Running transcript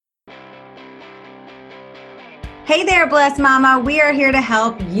Hey there, Blessed Mama. We are here to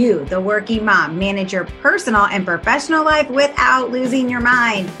help you, the working mom, manage your personal and professional life without losing your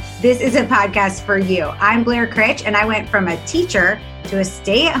mind. This is a podcast for you. I'm Blair Critch, and I went from a teacher to a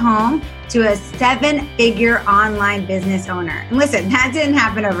stay-at-home to a 7-figure online business owner. And listen, that didn't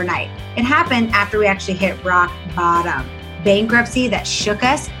happen overnight. It happened after we actually hit rock bottom. Bankruptcy that shook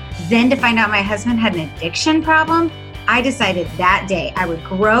us. Then to find out my husband had an addiction problem, I decided that day I would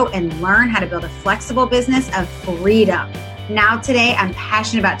grow and learn how to build a flexible business of freedom. Now today, I'm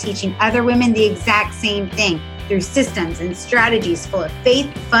passionate about teaching other women the exact same thing through systems and strategies full of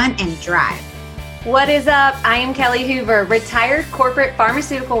faith, fun, and drive. What is up? I am Kelly Hoover, retired corporate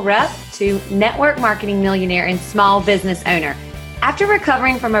pharmaceutical rep to network marketing millionaire and small business owner. After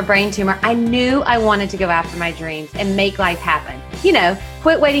recovering from a brain tumor, I knew I wanted to go after my dreams and make life happen.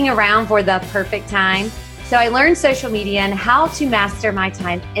 Quit waiting around for the perfect time. So I learned social media and how to master my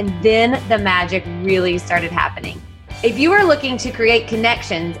time, and then the magic really started happening. If you are looking to create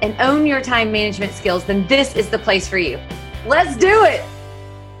connections and own your time management skills, then this is the place for you. Let's do it.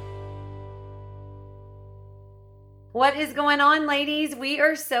 What is going on, ladies? We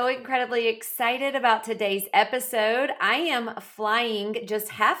are so incredibly excited about today's episode. I am flying just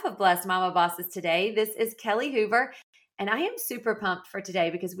half of Blessed Mama Bosses today. This is Kelly Hoover. And I am super pumped for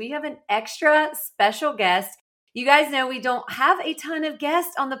today because we have an extra special guest. You guys know we don't have a ton of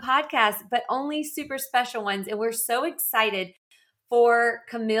guests on the podcast, but only super special ones. And we're so excited for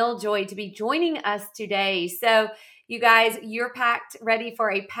Camille Joy to be joining us today. So you guys, you're ready for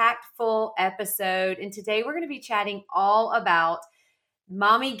a packed full episode. And today we're going to be chatting all about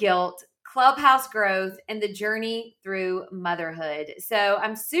mommy guilt, clubhouse growth, and the journey through motherhood. So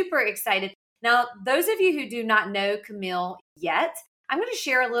I'm super excited. Now, those of you who do not know Camille yet, I'm going to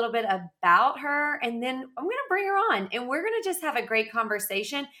share a little bit about her, and then I'm going to bring her on, and we're going to just have a great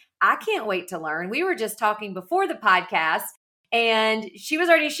conversation. I can't wait to learn. We were just talking before the podcast, and she was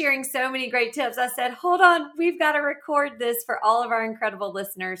already sharing so many great tips. I said, hold on, we've got to record this for all of our incredible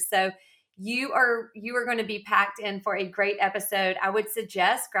listeners. So you are going to be packed in for a great episode. I would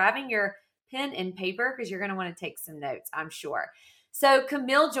suggest grabbing your pen and paper because you're going to want to take some notes, I'm sure. So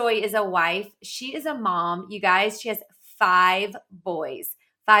Camille Joy is a wife. She is a mom. You guys, she has 5 boys,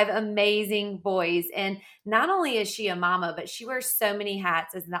 5 amazing boys. And not only is she a mama, but she wears so many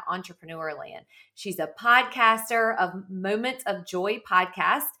hats as the entrepreneur land. She's a podcaster of Moments of Joy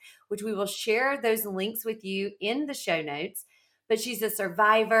podcast, which we will share those links with you in the show notes. But she's a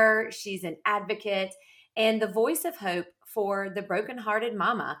survivor. She's an advocate and the voice of hope for the brokenhearted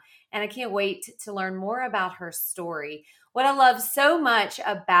mama. And I can't wait to learn more about her story. What I love so much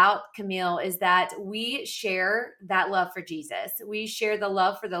about Camille is that we share that love for Jesus. We share the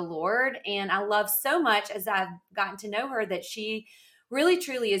love for the Lord. And I love so much as I've gotten to know her that she really,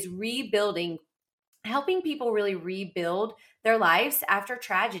 truly is rebuilding, helping people really rebuild their lives after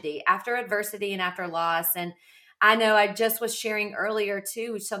tragedy, after adversity, and after loss. And I know I just was sharing earlier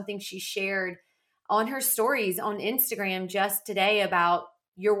too, something she shared on her stories on Instagram just today about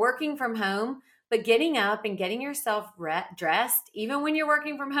you're working from home, but getting up and getting yourself dressed, even when you're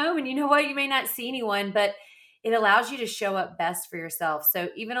working from home, and you know what, you may not see anyone, but it allows you to show up best for yourself. So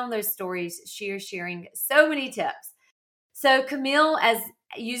even on those stories, she is sharing so many tips. So Camille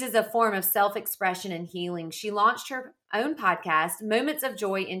uses a form of self-expression and healing. She launched her own podcast, Moments of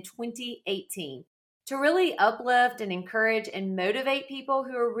Joy, in 2018 to really uplift and encourage and motivate people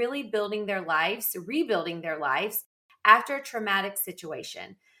who are really rebuilding their lives after a traumatic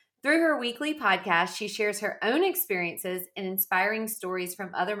situation. Through her weekly podcast, she shares her own experiences and inspiring stories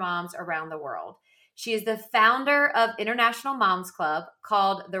from other moms around the world. She is the founder of International Moms Club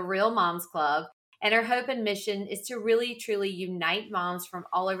called the Real Moms Club, and her hope and mission is to really, truly unite moms from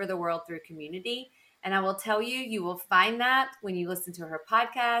all over the world through community. And I will tell you, you will find that when you listen to her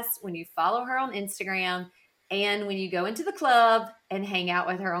podcast, when you follow her on Instagram, and when you go into the club and hang out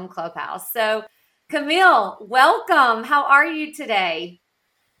with her on Clubhouse. So Camille, welcome. How are you today?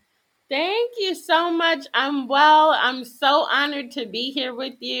 Thank you so much. I'm well. I'm so honored to be here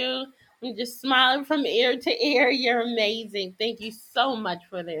with you. I'm just smiling from ear to ear. You're amazing. Thank you so much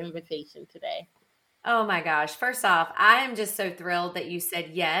for the invitation today. Oh my gosh. First off, I am just so thrilled that you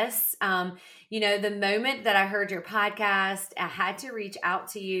said yes. The moment that I heard your podcast, I had to reach out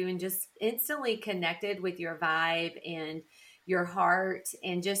to you and just instantly connected with your vibe and your heart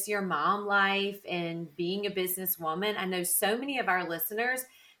and just your mom life and being a businesswoman. I know so many of our listeners,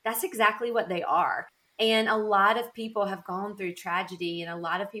 that's exactly what they are. And a lot of people have gone through tragedy, and a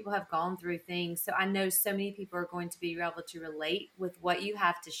lot of people have gone through things. So I know so many people are going to be able to relate with what you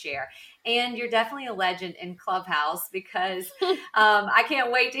have to share. And you're definitely a legend in Clubhouse, because I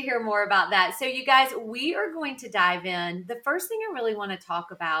can't wait to hear more about that. So you guys, we are going to dive in. The first thing I really want to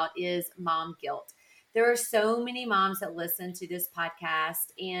talk about is mom guilt. There are so many moms that listen to this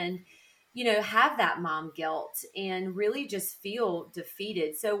podcast and have that mom guilt and really just feel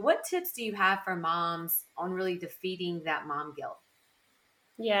defeated. So what tips do you have for moms on really defeating that mom guilt?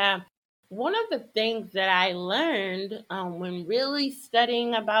 Yeah. One of the things that I learned when really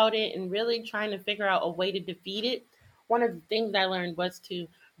studying about it and really trying to figure out a way to defeat it, one of the things I learned was to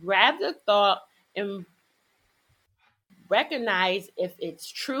grab the thought and recognize if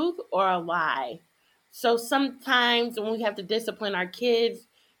it's truth or a lie. So sometimes when we have to discipline our kids,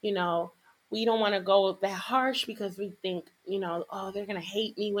 we don't want to go that harsh because we think, oh, they're going to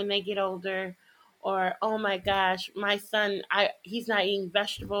hate me when they get older. Or, oh my gosh, my son, he's not eating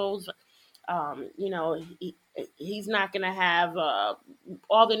vegetables. He's not going to have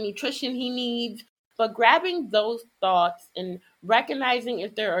all the nutrition he needs. But grabbing those thoughts and recognizing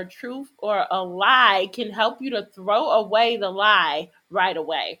if they're a truth or a lie can help you to throw away the lie right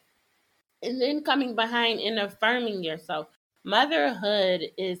away. And then coming behind and affirming yourself. Motherhood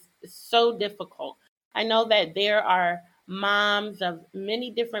is so difficult. I know that there are moms of many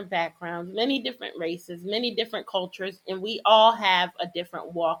different backgrounds, many different races, many different cultures, and we all have a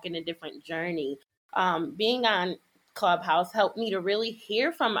different walk and a different journey. Being on Clubhouse helped me to really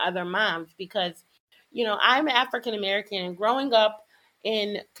hear from other moms because, I'm African American, and growing up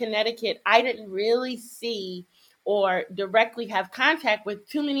in Connecticut, I didn't really see or directly have contact with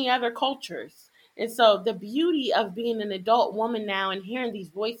too many other cultures. And so the beauty of being an adult woman now and hearing these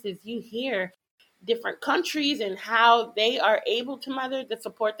voices, you hear different countries and how they are able to mother, the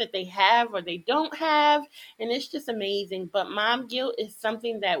support that they have or they don't have. And it's just amazing. But mom guilt is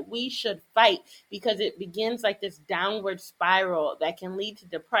something that we should fight because it begins like this downward spiral that can lead to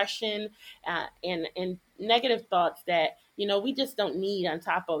depression and negative thoughts that, we just don't need on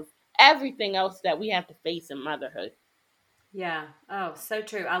top of everything else that we have to face in motherhood. Yeah. Oh, so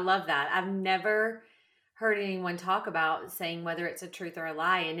true. I love that. I've never heard anyone talk about saying whether it's a truth or a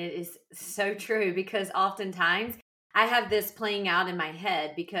lie. And it is so true because oftentimes I have this playing out in my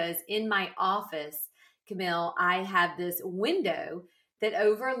head because in my office, Camille, I have this window that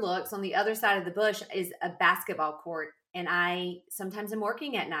overlooks on the other side of the bush is a basketball court. And I sometimes am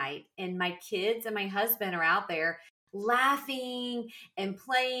working at night and my kids and my husband are out there laughing and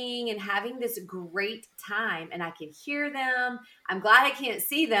playing and having this great time. And I can hear them. I'm glad I can't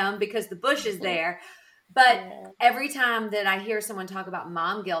see them because the bush is there. But every time that I hear someone talk about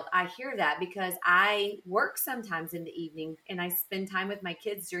mom guilt, I hear that because I work sometimes in the evening and I spend time with my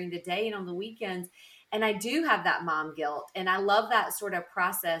kids during the day and on the weekends. And I do have that mom guilt. And I love that sort of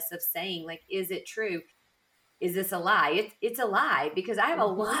process of saying, like, is it true? Is this a lie? It's a lie because I have a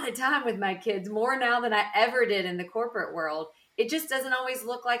lot of time with my kids, more now than I ever did in the corporate world. It just doesn't always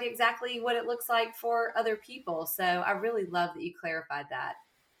look like exactly what it looks like for other people. So I really love that you clarified that.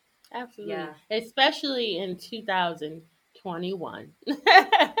 Absolutely. Yeah. Especially in 2021.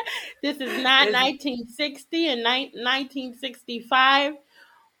 This is not 1960 and 1965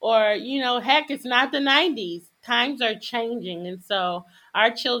 or, heck, it's not the 90s. Times are changing. And so our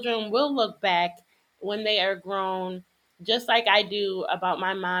children will look back when they are grown, just like I do about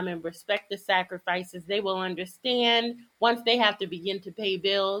my mom, and respect the sacrifices. They will understand once they have to begin to pay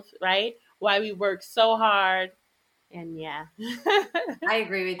bills, right? Why we work so hard. And yeah. I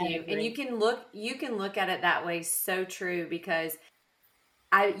agree with you. And you can look at it that way. So true, because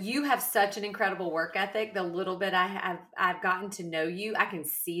you have such an incredible work ethic. The little bit I've gotten to know you, I can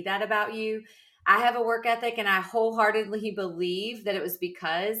see that about you. I have a work ethic and I wholeheartedly believe that it was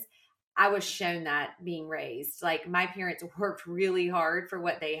because I was shown that being raised. Like my parents worked really hard for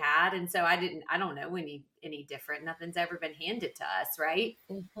what they had. And so I don't know any different. Nothing's ever been handed to us. Right.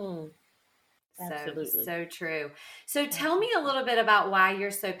 Mm-hmm. Absolutely. So true. So tell me a little bit about why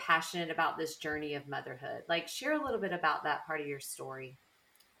you're so passionate about this journey of motherhood. Like share a little bit about that part of your story.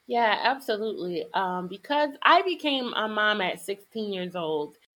 Yeah, absolutely. Because I became a mom at 16 years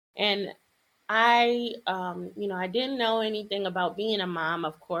old and I didn't know anything about being a mom.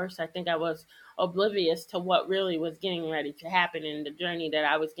 Of course, I think I was oblivious to what really was getting ready to happen in the journey that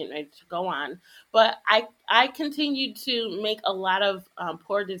I was getting ready to go on. But I continued to make a lot of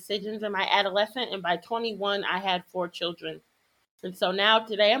poor decisions in my adolescent. And by 21, I had 4 children. And so now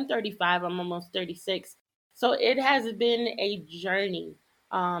today I'm 35, I'm almost 36. So it has been a journey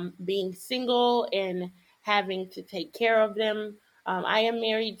being single and having to take care of them. I am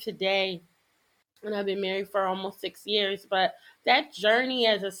married today. and I've been married for almost 6 years. But that journey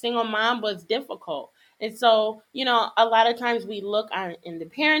as a single mom was difficult. And so, a lot of times we look in the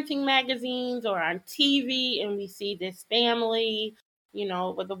parenting magazines or on TV and we see this family,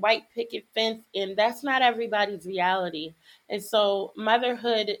 with a white picket fence, and that's not everybody's reality. And so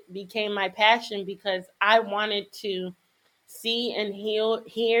motherhood became my passion because I wanted to see and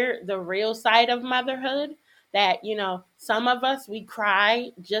hear the real side of motherhood, that some of us, we cry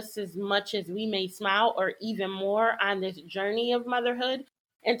just as much as we may smile, or even more, on this journey of motherhood.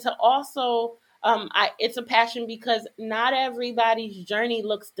 And to also, it's a passion because not everybody's journey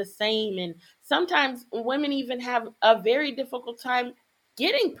looks the same, and sometimes women even have a very difficult time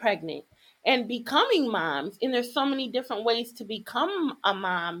getting pregnant and becoming moms, and there's so many different ways to become a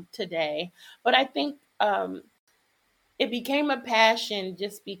mom today. But I think it became a passion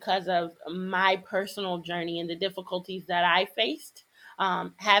just because of my personal journey and the difficulties that I faced,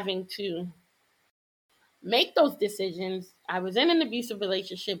 having to make those decisions. I was in an abusive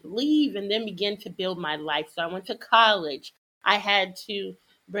relationship, leave, and then begin to build my life. So I went to college. I had to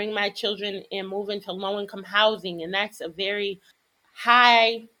bring my children and move into low income housing, and that's a very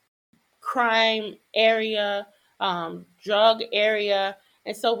high crime area, drug area.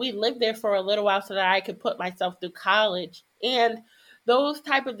 And so we lived there for a little while so that I could put myself through college. And those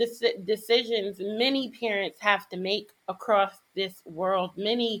type of decisions many parents have to make across this world.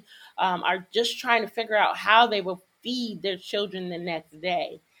 Many are just trying to figure out how they will feed their children the next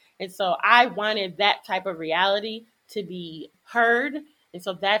day. And so I wanted that type of reality to be heard. And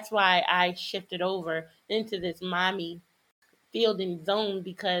so that's why I shifted over into this mommy field and zone,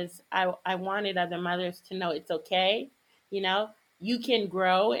 because I wanted other mothers to know it's okay. You know, you can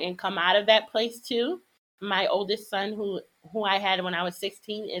grow and come out of that place too. My oldest son, who I had when I was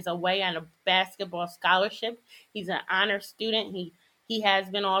 16, is away on a basketball scholarship. He's an honor student. He has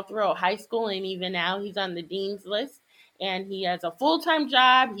been all throughout high school, and even now he's on the dean's list. And he has a full-time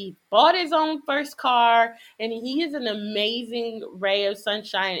job. He bought his own first car, and he is an amazing ray of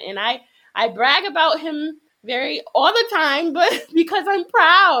sunshine. And I brag about him very all the time, but because I'm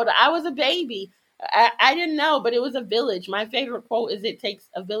proud. I was a baby. I didn't know, but it was a village. My favorite quote is, "It takes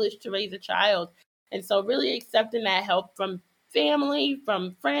a village to raise a child." And so really accepting that help from family,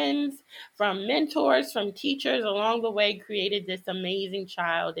 from friends, from mentors, from teachers along the way created this amazing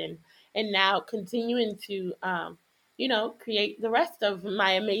child, and now continuing to create the rest of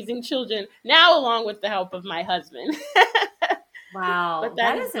my amazing children now, along with the help of my husband. Wow, But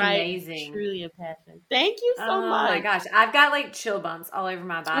that that is is my amazing. truly a passion. Thank you so Oh my much. gosh, I've got like chill bumps all over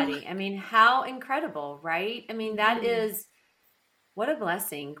my body. I mean, how incredible, right? I mean, that Mhm. is what a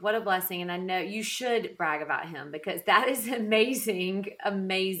blessing. What a blessing. And I know you should brag about him because that is amazing,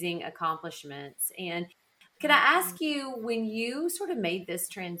 amazing accomplishments. And can I ask you, when you sort of made this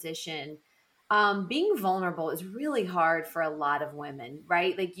transition, being vulnerable is really hard for a lot of women,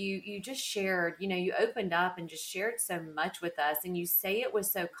 right? Like you just shared, you opened up and just shared so much with us, and you say it with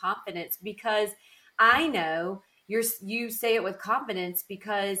so confidence because I know you say it with confidence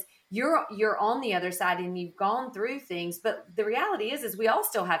because you're on the other side and you've gone through things. But the reality is we all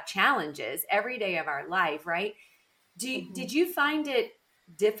still have challenges every day of our life, right? Did Mhm. you find it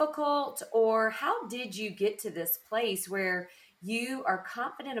difficult, or how did you get to this place where you are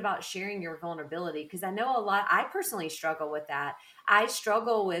confident about sharing your vulnerability? Because I know I personally struggle with that. I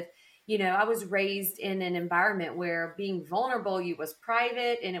struggle with, I was raised in an environment where being vulnerable, you was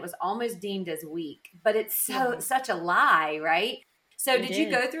private and it was almost deemed as weak, but it's Mhm. such a lie, right? So It did you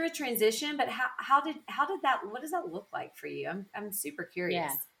is. go through a transition? But how did that, what does that look like for you? I'm super Yeah.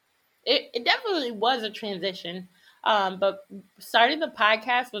 curious. It definitely was a transition. But starting the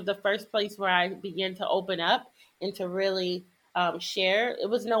podcast was the first place where I began to open up and to really share. It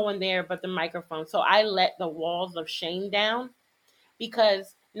was no one there but the microphone. So I let the walls of shame down,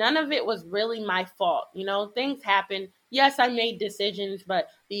 because none of it was really my fault. Things happen. Yes, I made decisions, but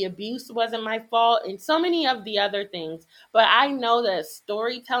the abuse wasn't my fault, and so many of the other things. But I know that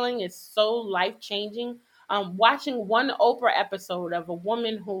storytelling is so life changing. Watching one Oprah episode of a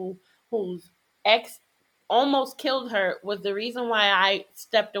woman whose ex almost killed her was the reason why I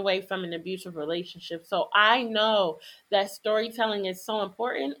stepped away from an abusive relationship. So I know that storytelling is so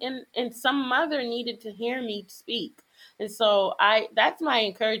important, and some mother needed to hear me speak. And so that's my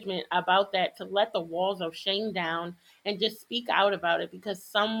encouragement about that, to let the walls of shame down and just speak out about it, because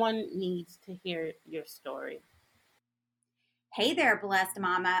someone needs to hear your story. Hey there, blessed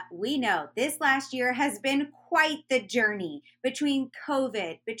mama. We know this last year has been quite the journey between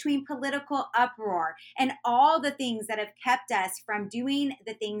COVID, between political uproar, and all the things that have kept us from doing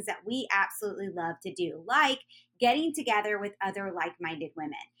the things that we absolutely love to do, like getting together with other like-minded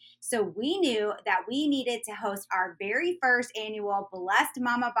women. So we knew that we needed to host our very first annual Blessed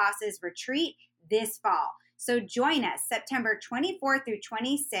Mama Bosses retreat this fall. So join us September 24th through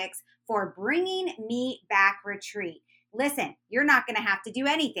 26th for Bringing Me Back Retreat. Listen, you're not going to have to do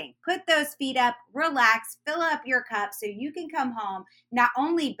anything. Put those feet up, relax, fill up your cup so you can come home not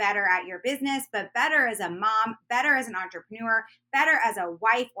only better at your business, but better as a mom, better as an entrepreneur, better as a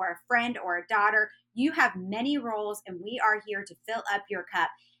wife or a friend or a daughter. You have many roles, and we are here to fill up your cup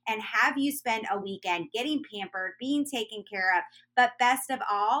and have you spend a weekend getting pampered, being taken care of, but best of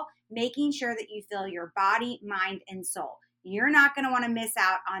all, making sure that you fill your body, mind, and soul. You're not going to want to miss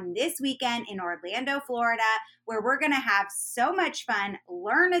out on this weekend in Orlando, Florida, where we're going to have so much fun,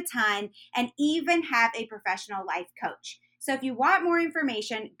 learn a ton, and even have a professional life coach. So if you want more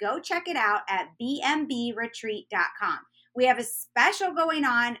information, go check it out at bmbretreat.com. We have a special going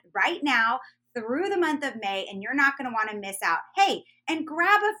on right now through the month of May, and you're not going to want to miss out. Hey, and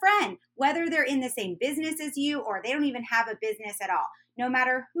grab a friend, whether they're in the same business as you or they don't even have a business at all. No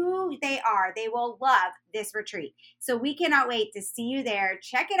matter who they are, they will love this retreat. So we cannot wait to see you there.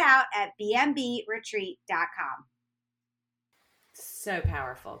 Check it out at bmbretreat.com. So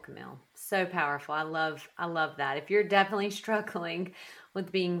powerful, Camille. So powerful. I love that. If you're definitely struggling with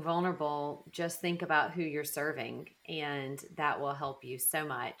being vulnerable, just think about who you're serving, and that will help you so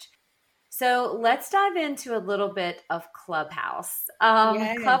much. So let's dive into a little bit of Clubhouse.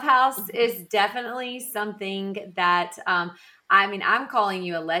 Yes. Clubhouse is definitely something that, I'm calling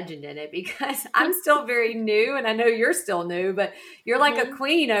you a legend in it because I'm still very new, and I know you're still new, but you're like a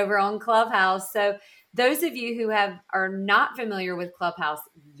queen over on Clubhouse. So those of you who are not familiar with Clubhouse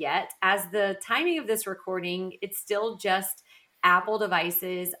yet, as the timing of this recording, it's still just Apple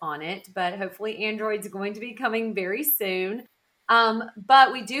devices on it, but hopefully Android's going to be coming very soon.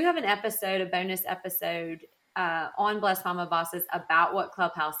 But we do have a bonus episode on Blessed Mama Bosses about what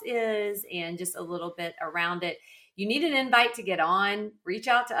Clubhouse is and just a little bit around it. You need an invite to get on. Reach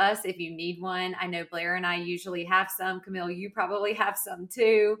out to us if you need one. I know Blair and I usually have some. Camille, you probably have some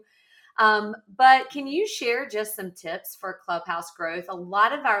too. But can you share just some tips for Clubhouse growth? A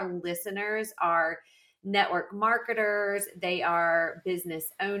lot of our listeners are network marketers, they are business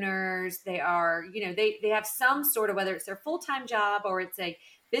owners, they are, they have some sort of, whether it's their full-time job or it's a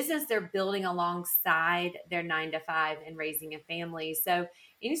business they're building alongside their 9-to-5 and raising a family. So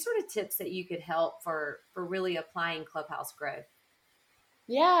any sort of tips that you could help for really applying Clubhouse growth?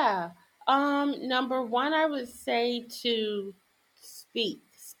 Yeah. Number one, I would say to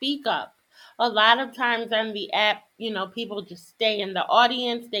speak up. A lot of times on the app, people just stay in the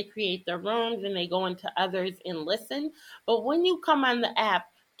audience, they create their rooms and they go into others and listen. But when you come on the app,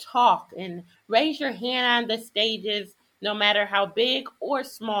 talk and raise your hand on the stages, no matter how big or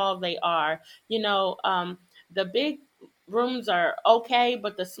small they are. The big rooms are okay,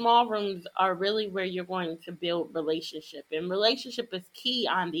 but the small rooms are really where you're going to build relationship. And relationship is key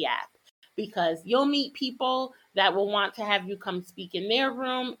on the app, because you'll meet people that will want to have you come speak in their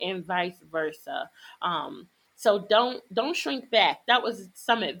room and vice versa. So don't shrink back. That was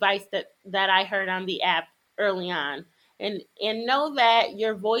some advice that I heard on the app early on. And know that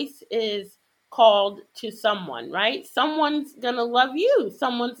your voice is called to someone, right? Someone's going to love you.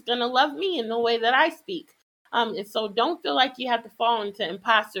 Someone's going to love me in the way that I speak. And so don't feel like you have to fall into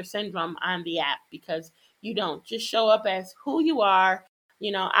imposter syndrome on the app, because you don't. Just show up as who you are.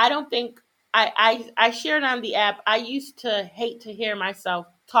 I don't think I shared on the app. I used to hate to hear myself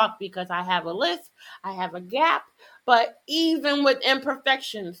talk because I have a lisp, I have a gap, but even with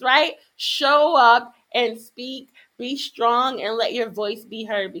imperfections, right? Show up and speak, be strong, and let your voice be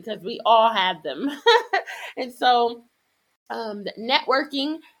heard, because we all have them. And so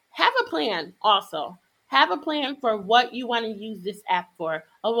networking, have a plan also. Have a plan for what you want to use this app for.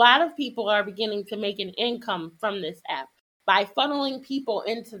 A lot of people are beginning to make an income from this app by funneling people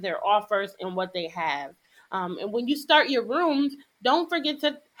into their offers and what they have. And when you start your rooms, don't forget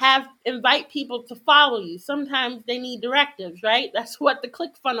to invite people to follow you. Sometimes they need directives, right? That's what the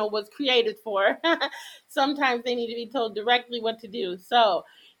ClickFunnels was created for. Sometimes they need to be told directly what to do. So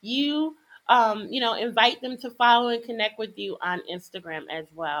you invite them to follow and connect with you on Instagram as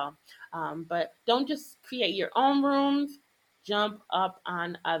well. But don't just create your own rooms, jump up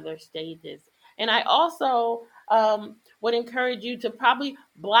on other stages. And I also would encourage you to probably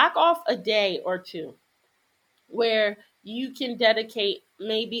block off a day or two where you can dedicate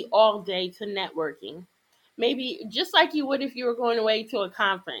maybe all day to networking. maybe just like you would if you were going away to a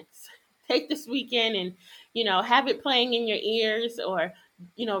conference. Take this weekend and, have it playing in your ears, or,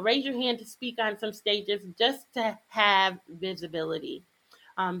 raise your hand to speak on some stages just to have visibility.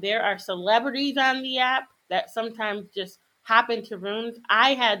 There are celebrities on the app that sometimes just hop into rooms.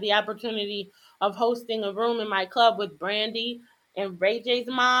 I had the opportunity of hosting a room in my club with Brandy and Ray J's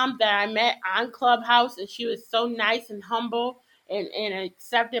mom that I met on Clubhouse, and she was so nice and humble and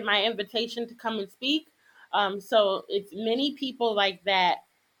accepted my invitation to come and speak. So it's many people like that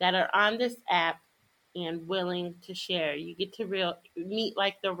are on this app and willing to share. You get to meet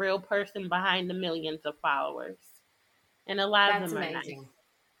like the real person behind the millions of followers, and a lot That's of them are amazing. nice.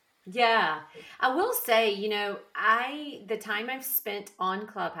 Yeah. I will say, the time I've spent on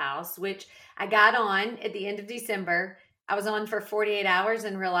Clubhouse, which I got on at the end of December, I was on for 48 hours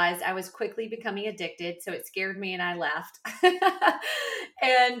and realized I was quickly becoming addicted. So it scared me and I left.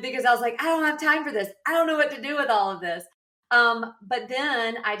 And because I was like, I don't have time for this. I don't know what to do with all of this. But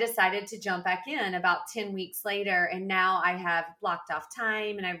then I decided to jump back in about 10 weeks later. And now I have blocked off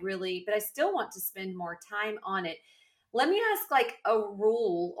time and but I still want to spend more time on it. Let me ask like a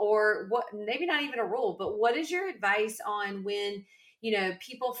rule, or what, maybe not even a rule, but what is your advice on when,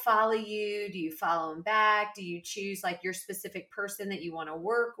 people follow you? Do you follow them back? Do you choose like your specific person that you want to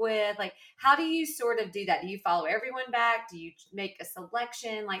work with? Like, how do you sort of do that? Do you follow everyone back? Do you make a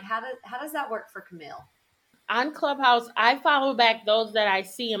selection? Like, how does that work for Camille? On Clubhouse, I follow back those that I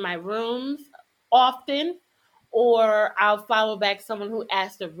see in my rooms often, or I'll follow back someone who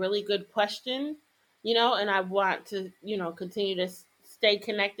asked a really good question, and I want to, continue to stay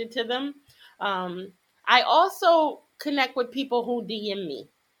connected to them. I also connect with people who DM me.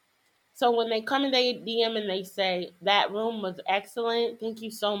 So when they come and they DM and they say, that room was excellent, thank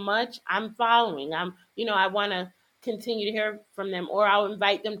you so much, I'm following. I want to continue to hear from them, or I'll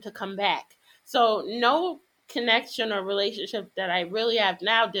invite them to come back. So no connection or relationship that I really have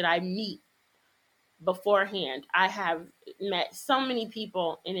now did I meet beforehand. I have met so many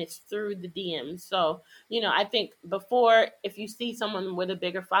people and it's through the DMs. So, I think before, if you see someone with a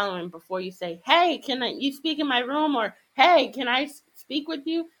bigger following, before you say, hey, can you speak in my room? Or, hey, can I speak with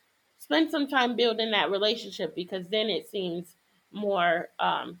you? Spend some time building that relationship, because then it seems more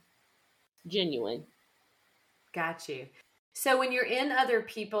genuine. Got you. So when you're in other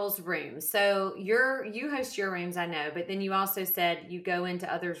people's rooms, so you host your rooms, I know, but then you also said you go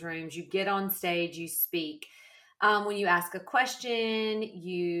into others' rooms, you get on stage, you speak. When you ask a question,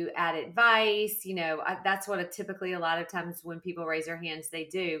 you add advice. That's what typically a lot of times when people raise their hands, they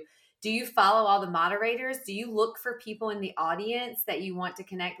do. Do you follow all the moderators? Do you look for people in the audience that you want to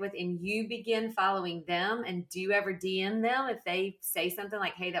connect with and you begin following them? And do you ever DM them if they say something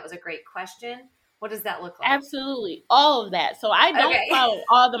like, hey, that was a great question? What does that look like? Absolutely. All of that. So I don't follow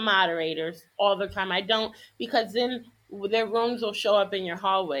all the moderators all the time. I don't, because then their rooms will show up in your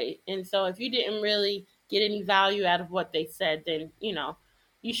hallway. And so if you didn't really get any value out of what they said, then,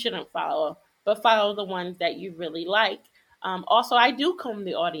 you shouldn't follow, but follow the ones that you really like. Also, I do comb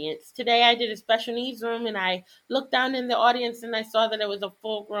the audience. Today I did a special needs room and I looked down in the audience and I saw that it was a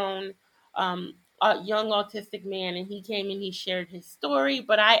full grown a young autistic man, and he came and he shared his story,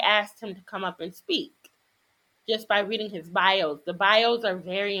 but I asked him to come up and speak just by reading his bios. The bios are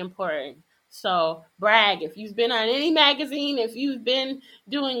very important. So brag. If you've been on any magazine, if you've been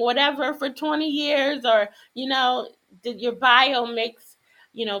doing whatever for 20 years, or, your bio makes,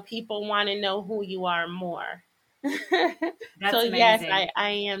 people want to know who you are more. That's so amazing. Yes, I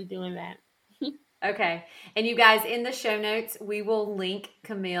am doing that. Okay. And you guys, in the show notes, we will link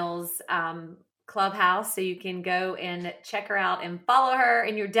Camille's Clubhouse so you can go and check her out and follow her.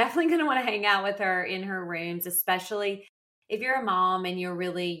 And you're definitely going to want to hang out with her in her rooms, especially if you're a mom and you're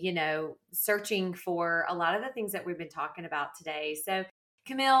really, searching for a lot of the things that we've been talking about today. So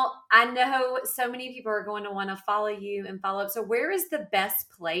Camille, I know so many people are going to want to follow you and follow up. So where is the best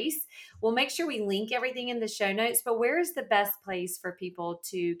place? We'll make sure we link everything in the show notes, but where is the best place for people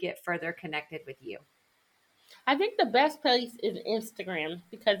to get further connected with you? I think the best place is Instagram,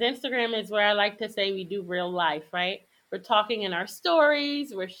 because Instagram is where I like to say we do real life, right? We're talking in our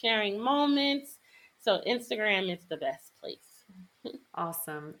stories, we're sharing moments. So Instagram is the best place.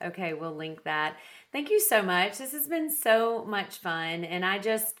 Awesome. Okay, we'll link that. Thank you so much. This has been so much fun. And I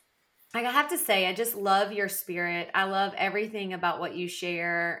have to say, I just love your spirit. I love everything about what you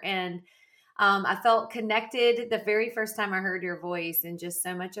share. And I felt connected the very first time I heard your voice, and just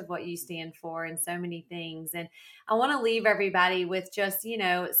so much of what you stand for and so many things. And I want to leave everybody with just,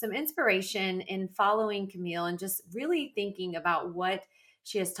 some inspiration in following Camille and just really thinking about what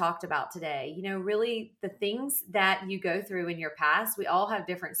she has talked about today. You know, really the things that you go through in your past, we all have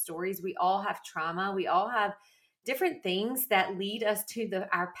different stories. We all have trauma. We all have different things that lead us to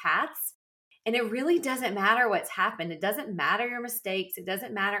our paths. And it really doesn't matter what's happened. It doesn't matter your mistakes. It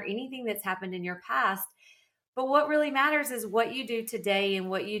doesn't matter anything that's happened in your past. But what really matters is what you do today and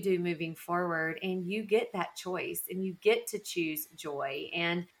what you do moving forward. And you get that choice and you get to choose joy.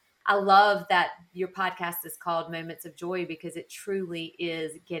 And I love that your podcast is called Moments of Joy because it truly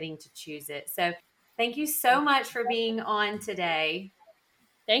is getting to choose it. So thank you so much for being on today.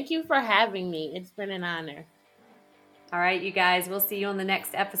 Thank you for having me. It's been an honor. All right, you guys, we'll see you on the next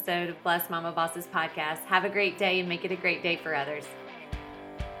episode of Blessed Mama Bosses podcast. Have a great day and make it a great day for others.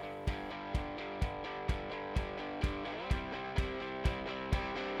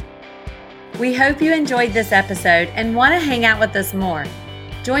 We hope you enjoyed this episode and want to hang out with us more.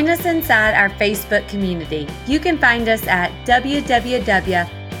 Join us inside our Facebook community. You can find us at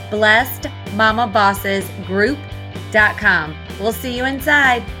www.blessedmamabossesgroup.com. We'll see you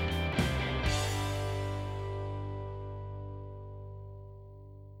inside.